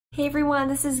Hey everyone,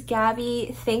 this is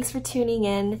Gabby. Thanks for tuning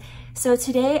in. So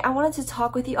today I wanted to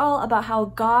talk with you all about how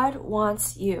God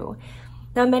wants you.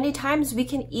 Now, many times we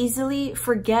can easily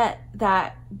forget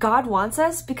that God wants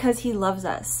us because He loves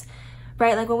us,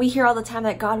 right? Like when we hear all the time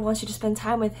that God wants you to spend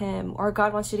time with Him, or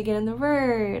God wants you to get in the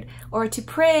Word, or to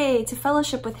pray, to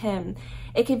fellowship with Him,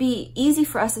 it can be easy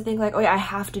for us to think like, oh yeah, I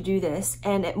have to do this,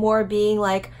 and it more being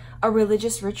like a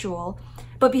religious ritual.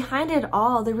 But behind it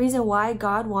all, the reason why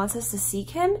God wants us to seek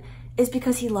Him is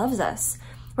because He loves us,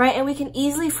 right? And we can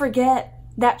easily forget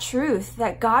that truth,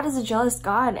 that God is a jealous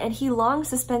God and He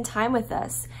longs to spend time with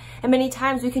us. And many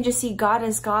times we can just see God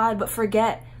as God, but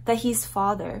forget that He's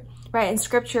Father, right? In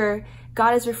Scripture,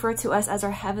 God is referred to us as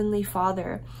our Heavenly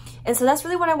Father. And so that's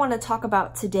really what I want to talk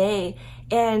about today.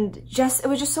 And it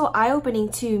was just so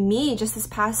eye-opening to me just this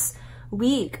past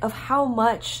week of how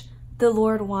much the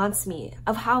Lord wants me,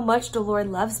 of how much the Lord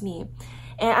loves me.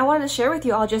 And I wanted to share with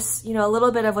you all just, a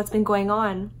little bit of what's been going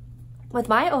on with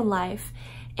my own life.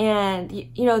 And,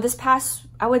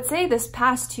 I would say this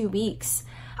past 2 weeks,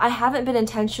 I haven't been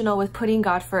intentional with putting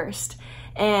God first.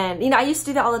 And, I used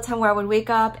to do that all the time where I would wake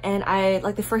up and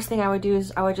the first thing I would do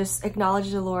is I would just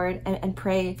acknowledge the Lord and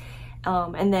pray,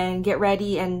 and then get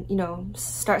ready and,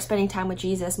 start spending time with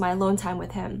Jesus, my alone time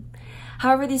with Him.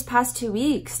 However, these past 2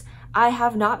 weeks, I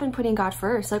have not been putting God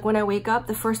first. Like when I wake up,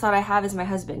 the first thought I have is my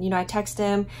husband. I text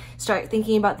him, start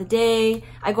thinking about the day.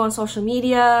 I go on social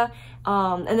media,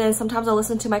 and then sometimes I'll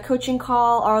listen to my coaching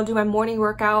call or I'll do my morning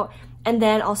workout, and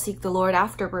then I'll seek the Lord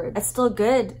afterward. It's still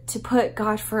good to put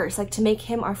God first, like to make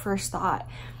Him our first thought,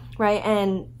 right?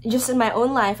 And just in my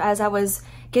own life, as I was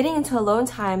getting into alone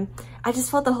time, I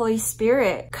just felt the Holy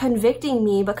Spirit convicting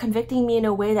me, but convicting me in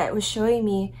a way that was showing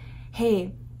me,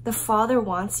 hey, the Father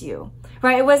wants you,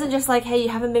 right? It wasn't just like, hey, you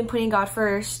haven't been putting God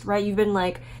first, right? You've been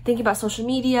like thinking about social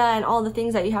media and all the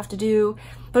things that you have to do.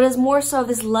 But it's more so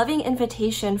this loving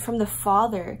invitation from the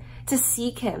Father to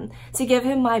seek Him, to give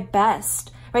Him my best,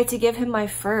 right? To give Him my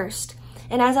first.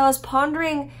 And as I was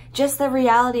pondering just the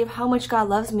reality of how much God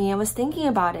loves me, I was thinking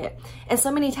about it. And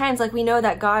so many times, like we know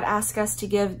that God asks us to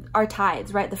give our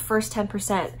tithes, right? The first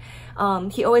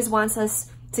 10%. He always wants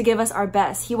us to give us our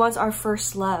best. He wants our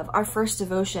first love, our first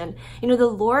devotion. The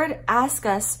Lord asks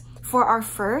us for our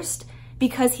first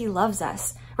because He loves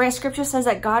us, right? Scripture says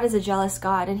that God is a jealous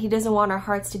God and He doesn't want our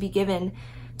hearts to be given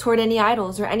toward any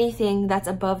idols or anything that's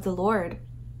above the Lord.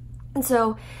 And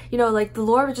so, the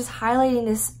Lord was just highlighting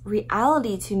this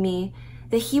reality to me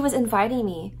that He was inviting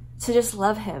me to just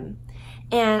love Him.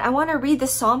 And I want to read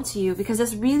this psalm to you because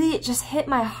this really just hit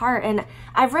my heart. And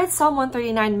I've read Psalm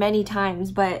 139 many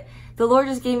times, but the Lord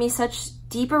just gave me such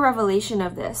deeper revelation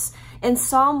of this. In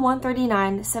Psalm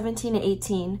 139, 17 and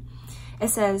 18, it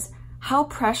says, "How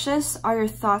precious are your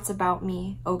thoughts about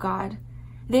me, O God.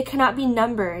 They cannot be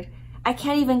numbered. I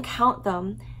can't even count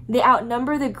them. They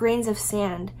outnumber the grains of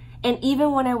sand. And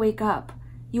even when I wake up,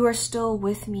 you are still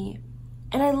with me."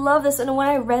 And I love this. And when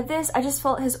I read this, I just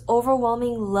felt His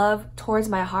overwhelming love towards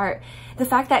my heart. The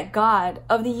fact that God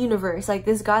of the universe, like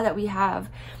this God that we have,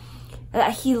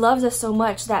 that He loves us so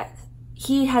much that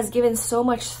He has given so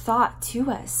much thought to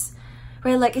us,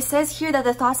 right? Like it says here that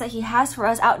the thoughts that He has for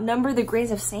us outnumber the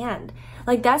grains of sand.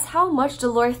 Like that's how much the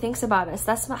Lord thinks about us.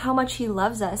 That's how much He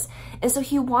loves us. And so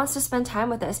He wants to spend time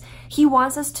with us. He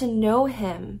wants us to know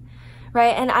Him,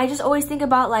 right? And I just always think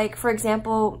about, like, for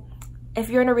example, if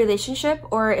you're in a relationship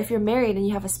or if you're married and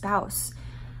you have a spouse,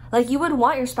 like you would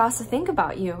want your spouse to think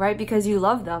about you, right? Because you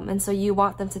love them. And so you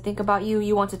want them to think about you.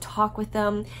 You want to talk with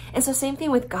them. And so same thing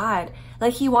with God.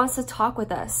 Like He wants to talk with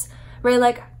us, right?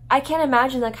 Like I can't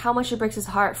imagine like how much it breaks His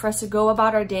heart for us to go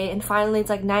about our day and finally it's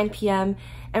like 9 p.m.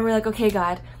 and we're like, okay,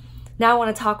 God, now I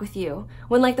want to talk with you.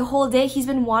 When like the whole day He's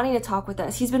been wanting to talk with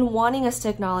us. He's been wanting us to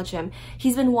acknowledge Him.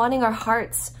 He's been wanting our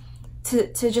hearts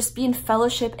to just be in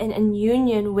fellowship and in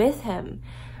union with Him,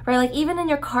 right? Like even in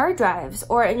your car drives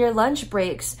or in your lunch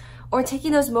breaks or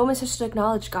taking those moments just to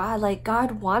acknowledge God, like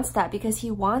God wants that because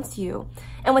He wants you.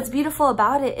 And what's beautiful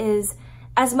about it is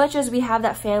as much as we have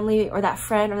that family or that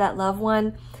friend or that loved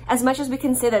one, as much as we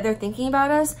can say that they're thinking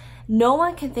about us, no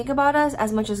one can think about us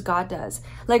as much as God does.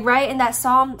 Like right in that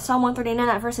Psalm 139,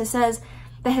 that verse, it says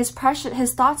that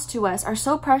His thoughts to us are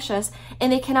so precious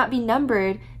and they cannot be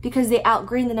numbered because they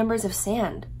outgrain the numbers of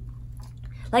sand.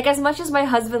 Like as much as my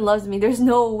husband loves me, there's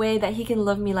no way that he can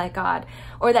love me like God,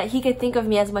 or that he could think of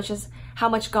me as much as how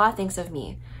much God thinks of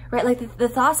me, right? Like the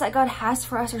thoughts that God has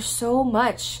for us are so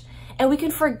much, and we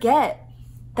can forget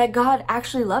that God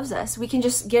actually loves us. We can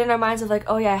just get in our minds of like,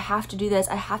 oh yeah, I have to do this.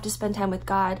 I have to spend time with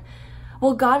God.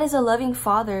 Well, God is a loving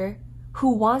Father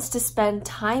who wants to spend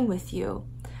time with you.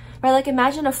 right? Like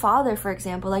imagine a father, for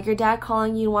example, like your dad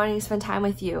calling you and wanting to spend time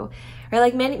with you, right?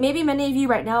 Like maybe many of you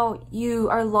right now, you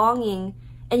are longing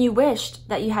and you wished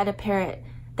that you had a parent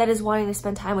that is wanting to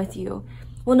spend time with you.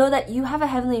 Well, know that you have a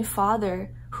heavenly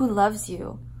Father who loves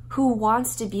you, who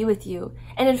wants to be with you.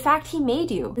 And in fact, he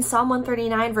made you. In Psalm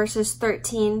 139, verses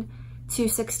 13 to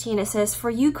 16, it says, "For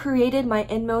you created my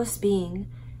inmost being.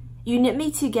 You knit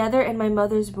me together in my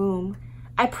mother's womb.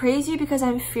 I praise you because I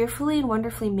am fearfully and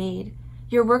wonderfully made.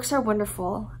 Your works are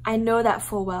wonderful. I know that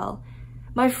full well.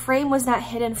 My frame was not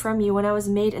hidden from you when I was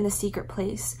made in the secret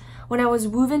place, when I was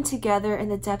woven together in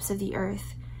the depths of the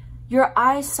earth. Your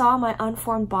eyes saw my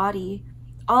unformed body.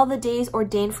 All the days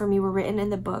ordained for me were written in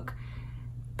the book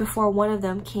before one of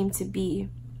them came to be."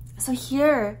 So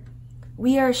here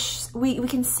we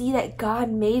can see that God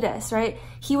made us, right?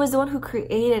 He was the one who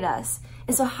created us.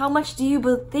 And so how much do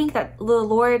you think that the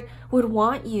Lord would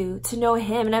want you to know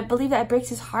him? And I believe that it breaks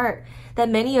his heart that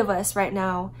many of us right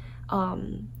now,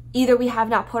 either we have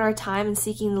not put our time in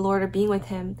seeking the Lord or being with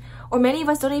him, or many of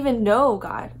us don't even know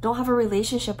God, don't have a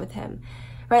relationship with him,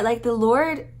 right? Like the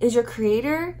Lord is your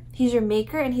creator, he's your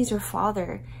maker, and he's your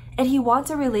father. And he wants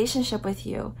a relationship with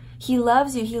you. He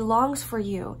loves you, he longs for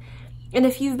you. And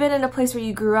if you've been in a place where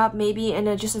you grew up maybe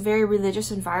in just a very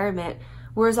religious environment,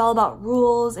 where it's all about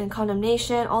rules and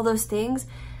condemnation, all those things,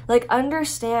 like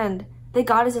understand that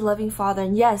God is a loving Father.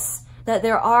 And yes, that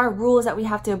there are rules that we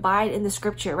have to abide in the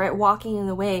scripture, right? Walking in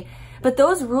the way. But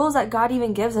those rules that God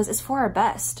even gives us is for our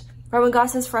best, right? When God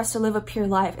says for us to live a pure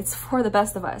life, it's for the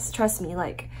best of us. Trust me,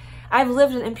 like I've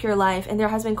lived an impure life and there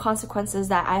has been consequences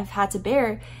that I've had to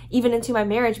bear even into my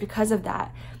marriage because of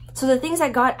that. So the things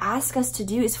that God asks us to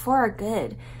do is for our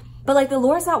good. But like the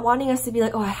Lord's not wanting us to be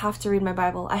like, oh, I have to read my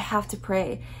Bible, I have to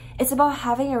pray. It's about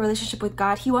having a relationship with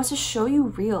God. He wants to show you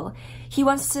real. He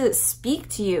wants to speak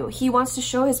to you. He wants to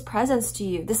show his presence to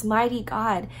you, this mighty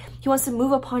God. He wants to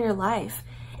move upon your life.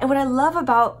 And what I love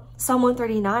about Psalm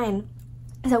 139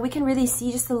 is that we can really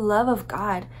see just the love of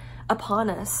God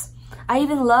upon us. I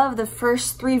even love the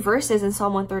first 3 verses in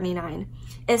Psalm 139.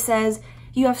 It says,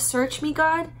 "You have searched me,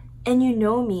 God, and you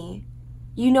know me.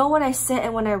 You know when I sit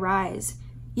and when I rise.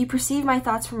 You perceive my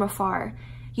thoughts from afar.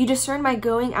 You discern my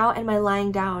going out and my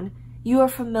lying down. You are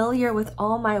familiar with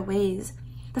all my ways."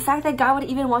 The fact that God would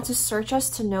even want to search us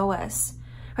to know us.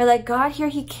 Right? Like God here,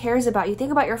 he cares about you.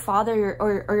 Think about your father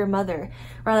or your mother,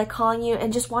 right? Like calling you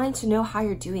and just wanting to know how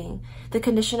you're doing, the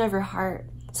condition of your heart,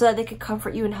 so that they could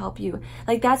comfort you and help you.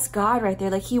 Like that's God right there.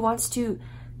 Like he wants to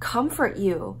comfort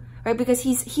you, right? Because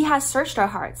he has searched our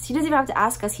hearts. He doesn't even have to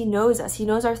ask us. He knows us. He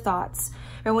knows our thoughts.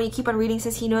 Right? When you keep on reading, it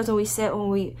says he knows when we sit, when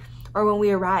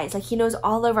we arise. Like he knows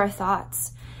all of our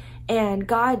thoughts. And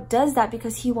God does that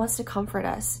because he wants to comfort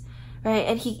us, right?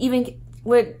 And he even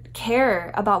would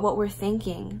care about what we're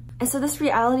thinking. And so this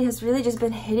reality has really just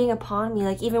been hitting upon me.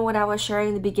 Like even when I was sharing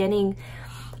in the beginning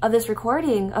of this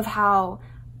recording of how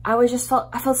I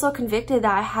felt so convicted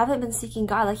that I haven't been seeking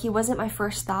God. Like he wasn't my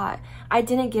first thought. I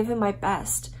didn't give him my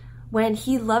best when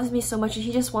he loves me so much and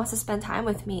he just wants to spend time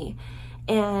with me.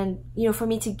 And, you know, for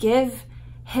me to give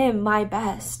him my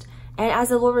best. And as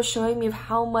the Lord was showing me of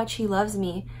how much he loves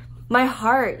me, my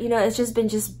heart, you know, it's just been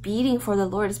beating for the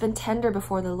Lord. It's been tender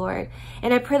before the Lord.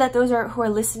 And I pray that those who are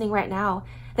listening right now,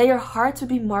 that your hearts would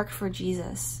be marked for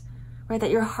Jesus, right?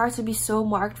 That your hearts would be so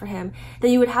marked for him, that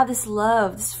you would have this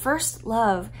love, this first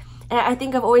love. And I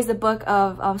think of always the book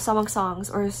of Song of Songs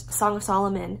or Song of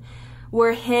Solomon,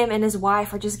 where him and his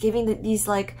wife are just giving these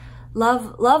like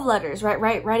love letters,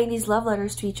 right? Writing these love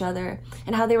letters to each other,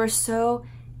 and how they were so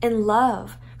in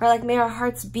love, right? Like may our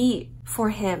hearts beat for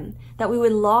him, that we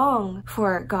would long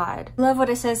for God. I love what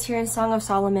it says here in Song of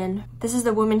Solomon. This is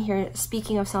the woman here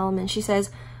speaking of Solomon. She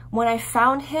says, "When I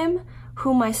found him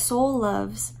whom my soul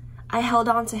loves, I held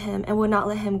on to him and would not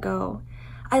let him go."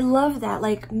 I love that.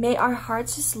 Like, may our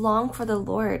hearts just long for the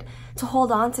Lord, to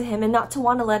hold on to him and not to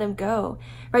want to let him go,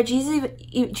 right?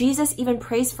 Jesus even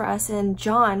prays for us in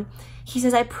John. He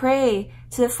says, "I pray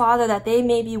to the Father that they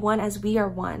may be one as we are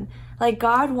one." Like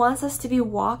God wants us to be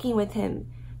walking with him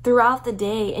throughout the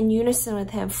day in unison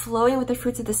with him, flowing with the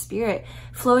fruits of the Spirit,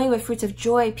 flowing with fruits of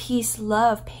joy, peace,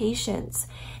 love, patience.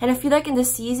 And I feel like in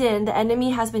this season, the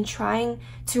enemy has been trying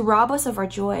to rob us of our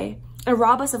joy and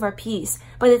rob us of our peace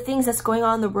by the things that's going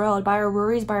on in the world, by our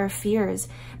worries, by our fears.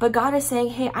 But God is saying,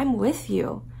 hey, I'm with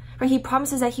you. Right? He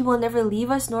promises that he will never leave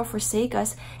us nor forsake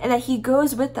us, and that he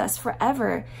goes with us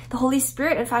forever. The Holy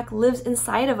Spirit, in fact, lives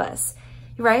inside of us.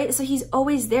 Right? So he's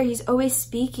always there. He's always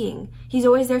speaking. He's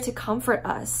always there to comfort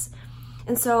us.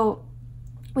 And so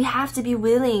we have to be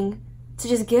willing to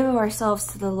just give ourselves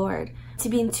to the Lord, to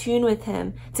be in tune with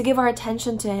him, to give our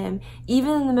attention to him,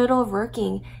 even in the middle of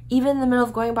working, even in the middle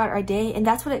of going about our day. And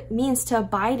that's what it means to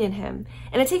abide in him.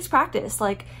 And it takes practice.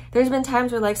 Like, there's been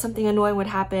times where like something annoying would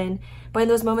happen, but in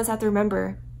those moments I have to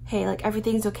remember, hey, like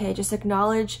everything's okay. Just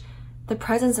acknowledge the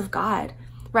presence of God.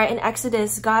 Right? In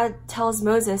Exodus, God tells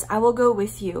Moses, I will go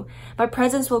with you. My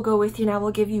presence will go with you and I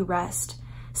will give you rest.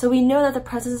 So we know that the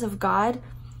presence of God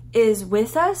is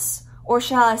with us, or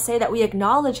shall I say that we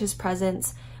acknowledge his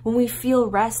presence when we feel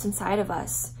rest inside of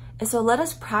us. And so let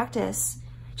us practice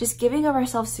just giving of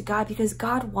ourselves to God, because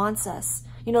God wants us.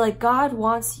 You know, like God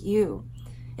wants you.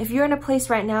 If you're in a place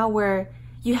right now where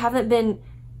you haven't been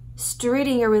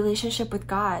stewarding your relationship with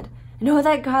God, know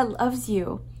that God loves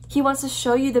you. He wants to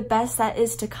show you the best that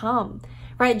is to come,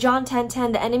 right? John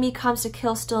 10:10, the enemy comes to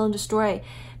kill, steal, and destroy.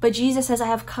 But Jesus says, I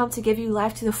have come to give you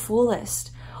life to the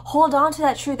fullest. Hold on to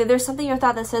that truth. If there's something in your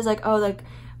thought that says like, oh, like,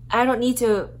 I don't need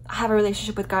to have a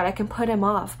relationship with God, I can put him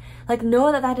off. Like,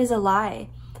 know that that is a lie.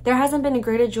 There hasn't been a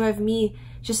greater joy of me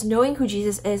just knowing who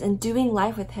Jesus is and doing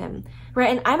life with him, right?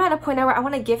 And I'm at a point now where I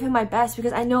want to give him my best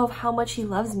because I know of how much he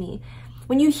loves me.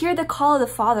 When you hear the call of the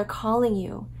Father calling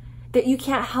you, that you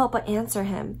can't help but answer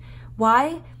him.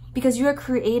 Why? Because you are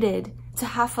created to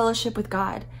have fellowship with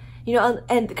God, you know,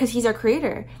 and because he's our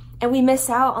creator. And we miss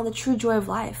out on the true joy of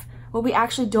life when we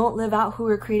actually don't live out who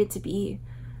we're created to be,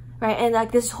 right? And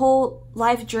like this whole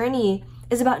life journey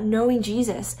is about knowing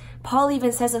Jesus. Paul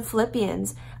even says in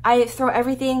Philippians, I call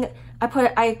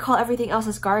everything else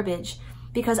as garbage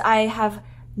because I have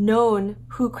known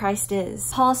who Christ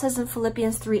is. Paul says in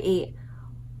Philippians 3:8,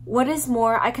 what is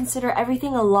more, I consider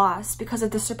everything a loss because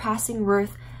of the surpassing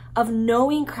worth of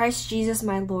knowing Christ Jesus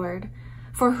my Lord,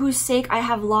 for whose sake I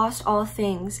have lost all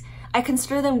things. I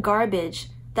consider them garbage,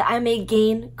 that I may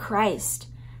gain Christ.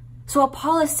 So what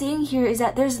Paul is saying here is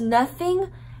that there's nothing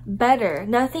better,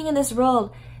 nothing in this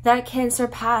world that can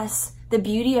surpass the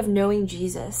beauty of knowing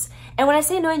Jesus. And when I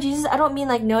say knowing Jesus, I don't mean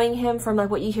like knowing him from like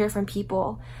what you hear from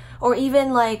people, or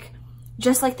even like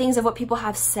just like things of what people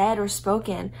have said or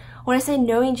spoken. When I say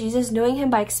knowing Jesus, knowing him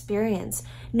by experience,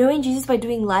 knowing Jesus by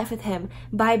doing life with him,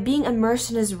 by being immersed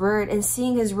in his word and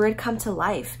seeing his word come to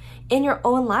life in your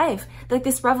own life, like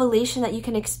this revelation that you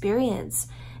can experience.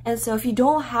 And so if you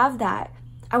don't have that,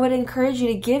 I would encourage you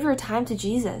to give your time to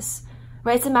Jesus,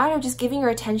 right? It's a matter of just giving your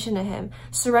attention to him,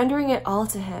 surrendering it all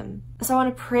to him. So I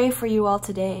want to pray for you all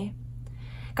today.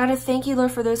 God, I thank you,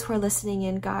 Lord, for those who are listening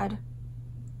in, God.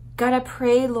 God, I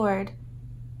pray, Lord,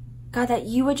 God, that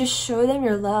you would just show them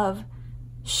your love.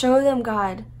 Show them,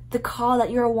 God, the call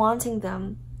that you're wanting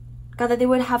them. God, that they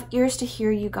would have ears to hear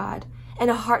you, God, and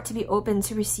a heart to be open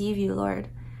to receive you, Lord.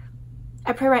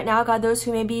 I pray right now, God, those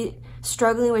who may be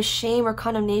struggling with shame or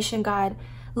condemnation, God,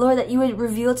 Lord, that you would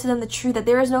reveal to them the truth that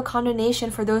there is no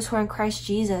condemnation for those who are in Christ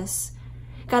Jesus.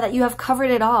 God, that you have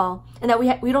covered it all, and that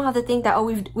we don't have to think that,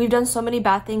 oh, we've done so many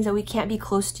bad things that we can't be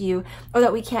close to you, or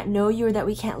that we can't know you, or that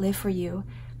we can't live for you.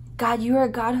 God, you are a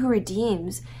God who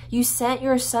redeems. You sent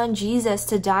your son Jesus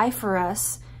to die for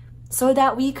us so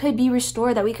that we could be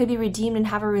restored, that we could be redeemed and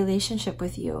have a relationship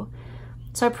with you.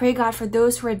 So I pray, God, for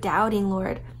those who are doubting,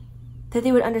 Lord, that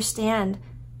they would understand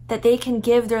that they can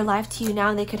give their life to you now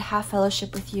and they could have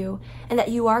fellowship with you, and that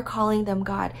you are calling them,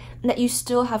 God, and that you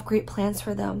still have great plans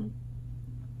for them.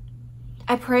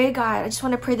 I pray, God, I just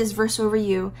want to pray this verse over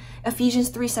you,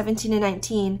 Ephesians 3:17 and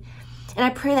 19. And I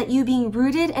pray that you, being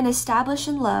rooted and established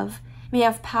in love, may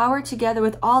have power together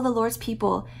with all the Lord's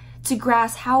people to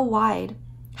grasp how wide,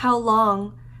 how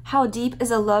long, how deep is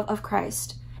the love of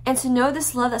Christ, and to know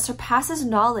this love that surpasses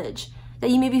knowledge, that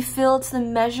you may be filled to the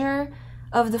measure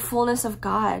of the fullness of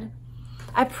God.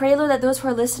 I pray, Lord, that those who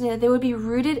are listening, that they would be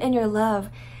rooted in your love,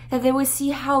 that they would see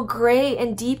how great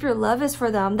and deep your love is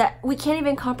for them, that we can't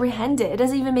even comprehend it. It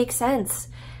doesn't even make sense.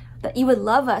 That you would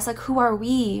love us, like who are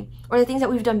we? Or the things that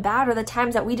we've done bad, or the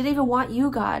times that we didn't even want you,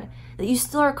 God, that you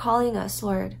still are calling us,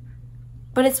 Lord.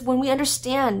 But it's when we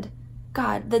understand,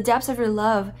 God, the depths of your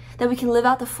love, that we can live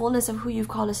out the fullness of who you've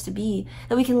called us to be,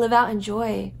 that we can live out in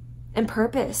joy and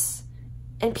purpose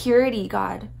and purity,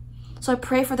 God. So I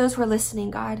pray for those who are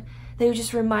listening, God, that you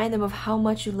just remind them of how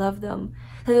much you love them,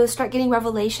 that they will start getting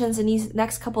revelations in these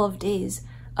next couple of days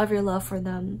of your love for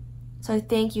them. So I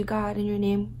thank you, God, in your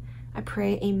name I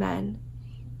pray, amen.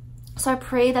 So I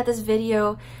pray that this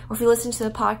video, or if you listen to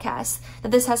the podcast,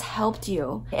 that this has helped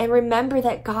you. And remember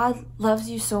that God loves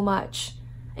you so much,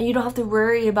 and you don't have to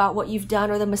worry about what you've done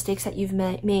or the mistakes that you've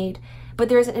made. But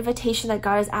there is an invitation that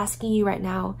God is asking you right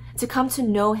now to come to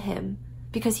know him,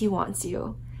 because he wants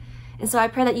you. And so I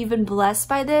pray that you've been blessed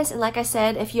by this. And like I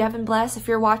said, if you haven't blessed, if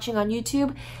you're watching on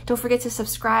YouTube, don't forget to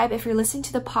subscribe. If you're listening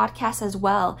to the podcast as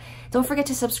well, don't forget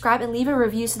to subscribe and leave a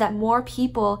review so that more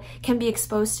people can be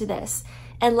exposed to this.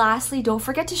 And lastly, don't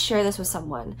forget to share this with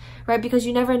someone, right? Because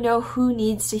you never know who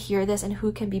needs to hear this and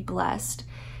who can be blessed.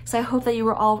 So I hope that you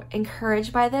were all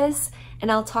encouraged by this,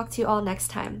 and I'll talk to you all next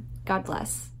time. God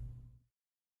bless.